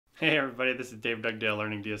Hey everybody, this is Dave Dugdale,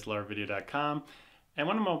 learningdslrvideo.com. And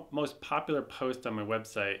one of my most popular posts on my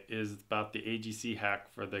website is about the AGC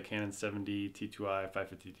hack for the Canon 7D T2i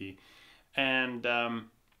 550D. And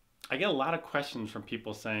I get a lot of questions from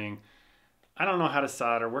people saying, I don't know how to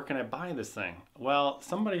solder, where can I buy this thing? Well,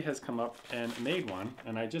 somebody has come up and made one,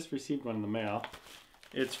 and I just received one in the mail.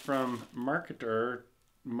 It's from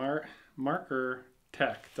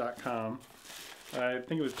markertech.com. I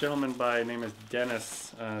think it was a gentleman by name is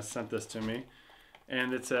Dennis sent this to me,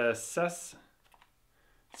 and it's a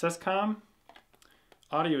Sescom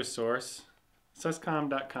audio source,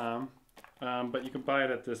 sescom.com, but you can buy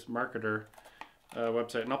it at this marketer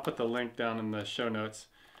website, and I'll put the link down in the show notes.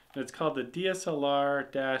 And it's called the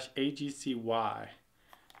DSLR-AGCY,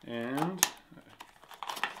 and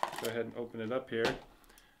go ahead and open it up here.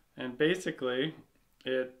 And basically,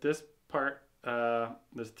 this part,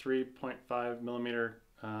 this 3.5 millimeter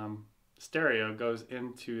stereo goes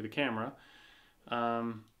into the camera.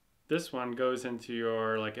 This one goes into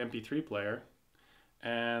your like MP3 player,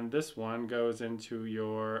 and this one goes into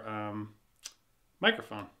your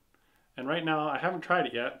microphone. And right now, I haven't tried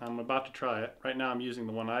it yet. I'm about to try it. Right now, I'm using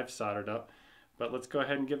the one I've soldered up, but let's go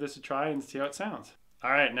ahead and give this a try and see how it sounds.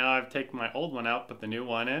 All right, now I've taken my old one out, put the new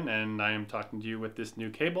one in, and I am talking to you with this new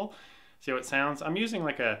cable. See how it sounds? I'm using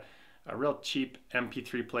like a real cheap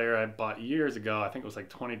MP3 player I bought years ago. I think it was like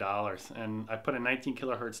 $20, and I put a 19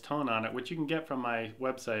 kilohertz tone on it, which you can get from my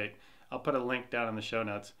website. I'll put a link down in the show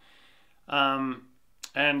notes.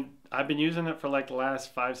 And I've been using it for like the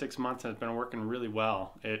last 5-6 months, and it's been working really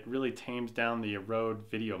well. It really tames down the Rode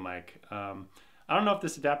video mic. I don't know if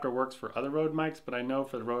this adapter works for other Rode mics, but I know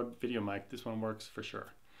for the Rode video mic, this one works for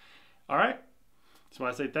sure. All right, just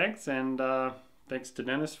want to say thanks, and thanks to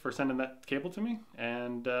Dennis for sending that cable to me.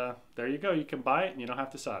 And there you go. You can buy it, and you don't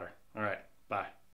have to solder. All right, bye.